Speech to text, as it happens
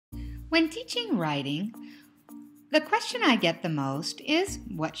When teaching writing, the question I get the most is,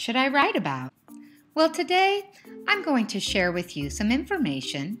 what should I write about? Well, today I'm going to share with you some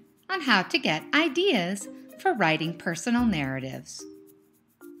information on how to get ideas for writing personal narratives.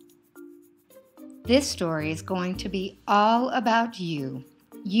 This story is going to be all about you.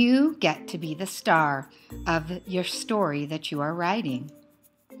 You get to be the star of your story that you are writing.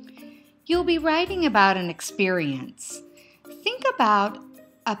 You'll be writing about an experience. Think about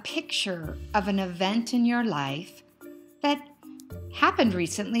a picture of an event in your life that happened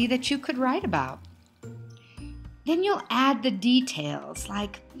recently that you could write about. Then you'll add the details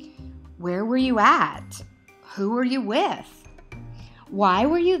like, where were you at? Who were you with? Why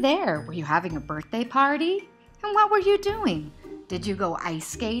were you there? Were you having a birthday party? And what were you doing? Did you go ice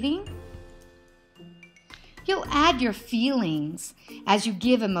skating? You'll add your feelings as you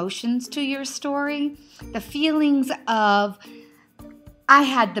give emotions to your story. The feelings of, I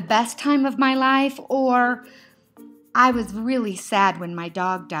had the best time of my life, or I was really sad when my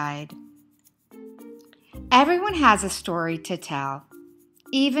dog died. Everyone has a story to tell,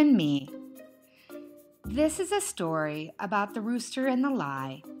 even me. This is a story about the rooster and the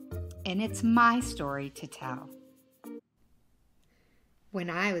lie, and it's my story to tell. When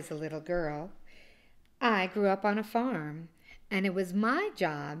I was a little girl, I grew up on a farm, and it was my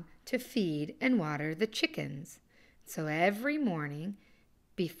job to feed and water the chickens. So every morning,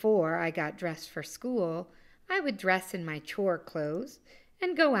 before I got dressed for school, I would dress in my chore clothes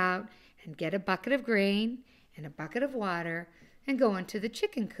and go out and get a bucket of grain and a bucket of water and go into the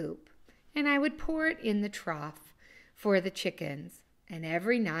chicken coop. And I would pour it in the trough for the chickens. And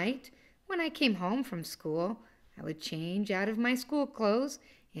every night when I came home from school, I would change out of my school clothes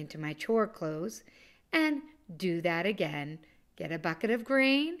into my chore clothes and do that again. Get a bucket of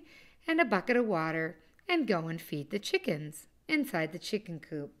grain and a bucket of water and go and feed the chickens inside the chicken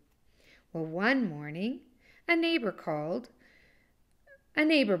coop. Well, one morning, a neighbor boy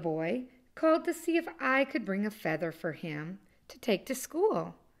called to see if I could bring a feather for him to take to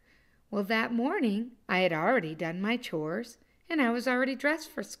school. Well, that morning, I had already done my chores, and I was already dressed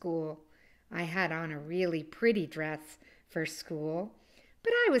for school. I had on a really pretty dress for school,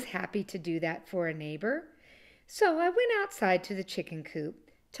 but I was happy to do that for a neighbor. So I went outside to the chicken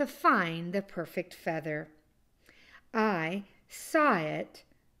coop to find the perfect feather. I saw it.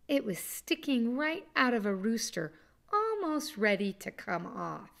 It was sticking right out of a rooster, almost ready to come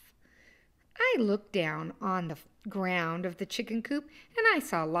off. I looked down on the ground of the chicken coop and I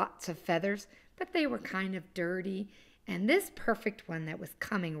saw lots of feathers, but they were kind of dirty. And this perfect one that was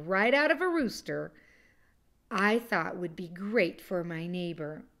coming right out of a rooster, I thought would be great for my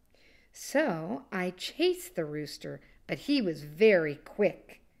neighbor. So I chased the rooster, but he was very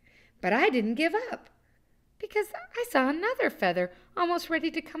quick. But I didn't give up, because I saw another feather almost ready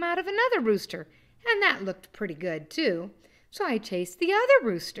to come out of another rooster, and that looked pretty good too. So I chased the other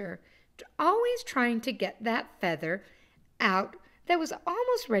rooster, always trying to get that feather out that was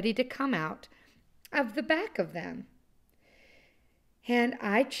almost ready to come out of the back of them. And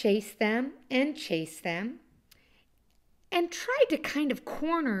I chased them and tried to kind of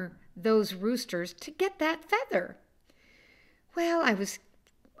corner those roosters to get that feather. Well, I was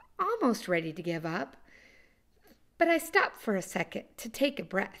almost ready to give up, but I stopped for a second to take a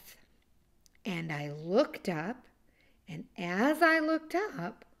breath. And I looked up, and as I looked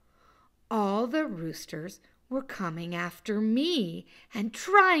up, all the roosters were coming after me and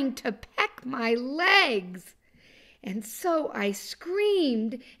trying to peck my legs. And so I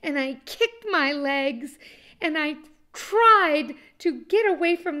screamed and I kicked my legs and I tried to get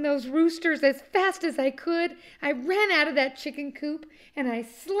away from those roosters as fast as I could. I ran out of that chicken coop and I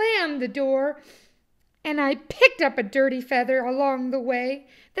slammed the door and I picked up a dirty feather along the way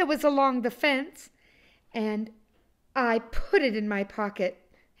that was along the fence and I put it in my pocket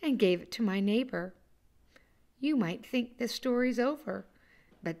and gave it to my neighbor. You might think this story's over,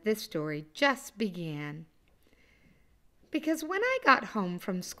 but this story just began. Because when I got home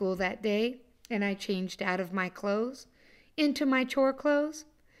from school that day and I changed out of my clothes into my chore clothes,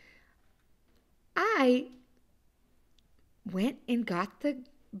 I went and got the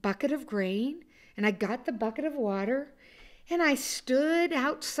bucket of grain and I got the bucket of water and I stood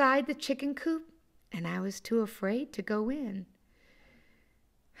outside the chicken coop and I was too afraid to go in.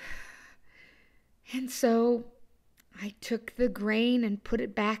 And so I took the grain and put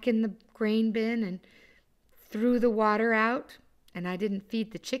it back in the grain bin and threw the water out, and I didn't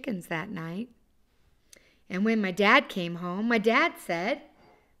feed the chickens that night. And when my dad came home, my dad said,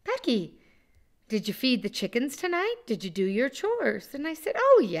 "Becky, did you feed the chickens tonight? Did you do your chores?" And I said,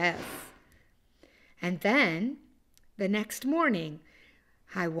 "Oh, yes." And then the next morning,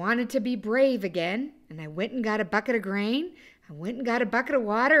 I wanted to be brave again, and I went and got a bucket of grain. I went and got a bucket of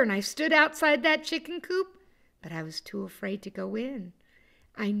water, and I stood outside that chicken coop, but I was too afraid to go in.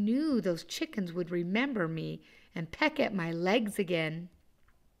 I knew those chickens would remember me and peck at my legs again.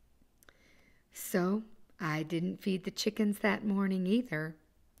 So I didn't feed the chickens that morning either.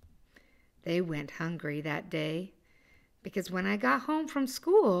 They went hungry that day, because when I got home from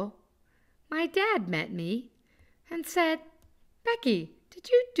school, my dad met me and said, "Becky, did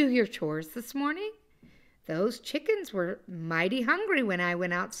you do your chores this morning? Those chickens were mighty hungry when I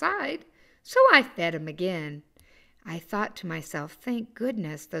went outside, so I fed 'em again." I thought to myself, thank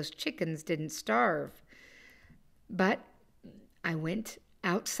goodness those chickens didn't starve. But I went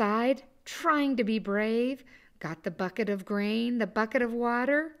outside trying to be brave, got the bucket of grain, the bucket of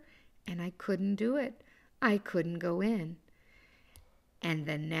water, and I couldn't do it. I couldn't go in. And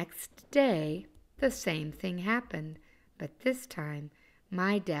the next day, the same thing happened, but this time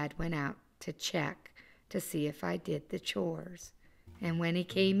my dad went out to check to see if I did the chores. And when he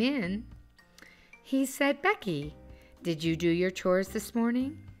came in, he said, "Becky, did you do your chores this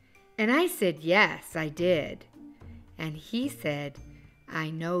morning?" And I said, "Yes, I did." And he said,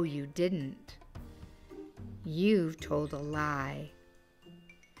 "I know you didn't. You've told a lie."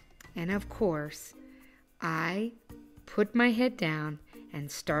 And of course, I put my head down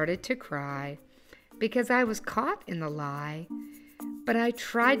and started to cry because I was caught in the lie. But I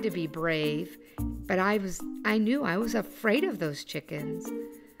tried to be brave, but I knew I was afraid of those chickens.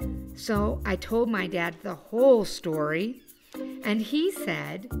 So I told my dad the whole story, and he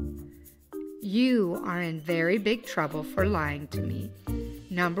said, "You are in very big trouble for lying to me,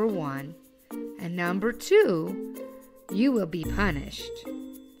 number one. And number two, you will be punished."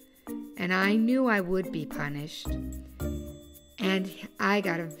 And I knew I would be punished. And I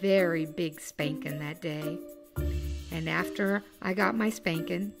got a very big spanking that day. And after I got my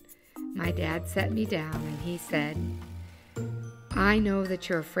spanking, my dad set me down and he said, "I know that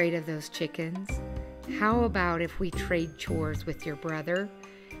you're afraid of those chickens. How about if we trade chores with your brother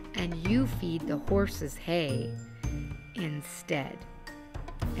and you feed the horses hay instead?"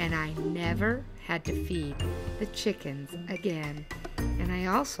 And I never had to feed the chickens again. And I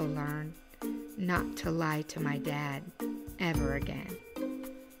also learned not to lie to my dad ever again.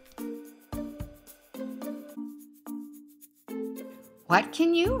 What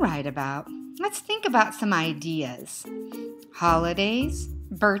can you write about? Let's think about some ideas. Holidays,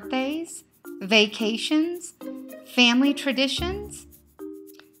 birthdays, vacations, family traditions.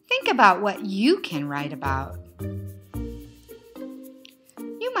 Think about what you can write about.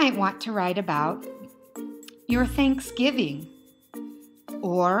 You might want to write about your Thanksgiving,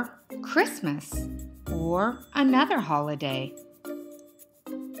 or Christmas, or another holiday.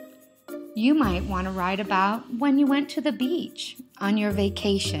 You might want to write about when you went to the beach on your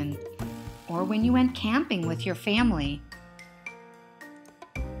vacation, or when you went camping with your family.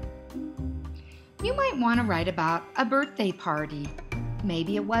 You might want to write about a birthday party.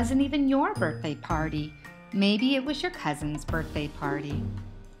 Maybe it wasn't even your birthday party. Maybe it was your cousin's birthday party.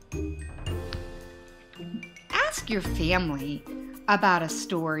 Ask your family about a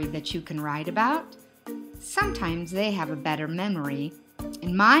story that you can write about. Sometimes they have a better memory.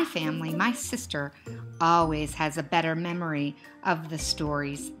 In my family, my sister always has a better memory of the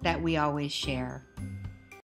stories that we always share.